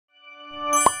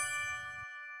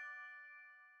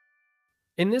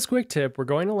In this quick tip, we're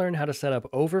going to learn how to set up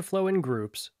overflow in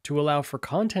groups to allow for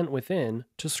content within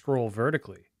to scroll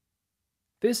vertically.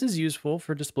 This is useful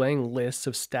for displaying lists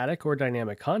of static or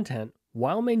dynamic content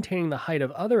while maintaining the height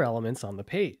of other elements on the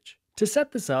page. To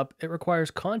set this up, it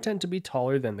requires content to be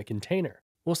taller than the container.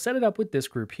 We'll set it up with this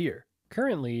group here.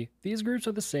 Currently, these groups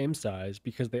are the same size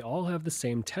because they all have the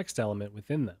same text element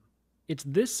within them. It's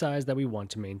this size that we want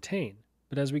to maintain,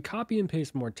 but as we copy and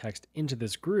paste more text into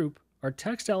this group, our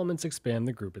text elements expand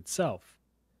the group itself.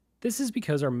 This is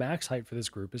because our max height for this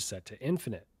group is set to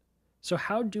infinite. So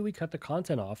how do we cut the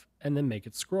content off and then make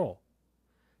it scroll?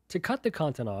 To cut the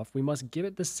content off, we must give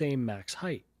it the same max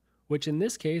height, which in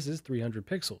this case is 300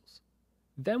 pixels.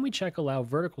 Then we check allow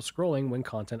vertical scrolling when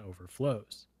content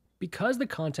overflows. Because the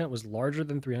content was larger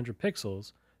than 300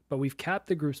 pixels, but we've capped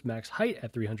the group's max height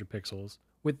at 300 pixels,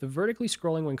 with the vertically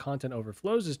scrolling when content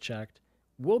overflows is checked,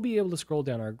 we'll be able to scroll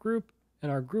down our group,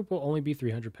 and our group will only be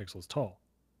 300 pixels tall.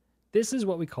 This is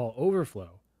what we call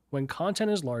overflow. When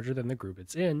content is larger than the group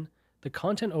it's in, the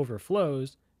content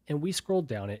overflows, and we scroll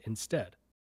down it instead.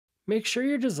 Make sure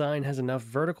your design has enough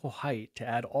vertical height to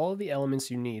add all of the elements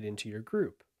you need into your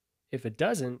group. If it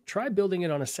doesn't, try building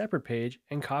it on a separate page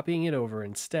and copying it over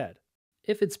instead.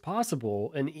 If it's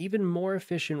possible, an even more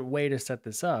efficient way to set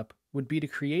this up would be to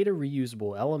create a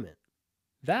reusable element.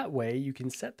 That way, you can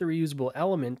set the reusable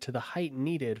element to the height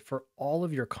needed for all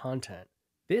of your content.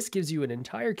 This gives you an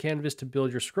entire canvas to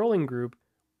build your scrolling group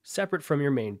separate from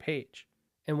your main page.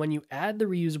 And when you add the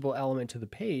reusable element to the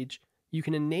page, you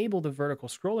can enable the vertical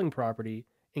scrolling property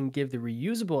and give the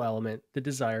reusable element the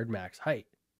desired max height.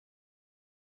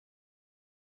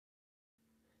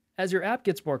 As your app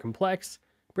gets more complex,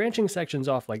 branching sections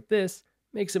off like this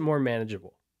makes it more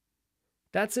manageable.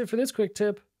 That's it for this quick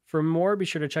tip. For more, be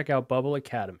sure to check out Bubble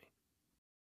Academy.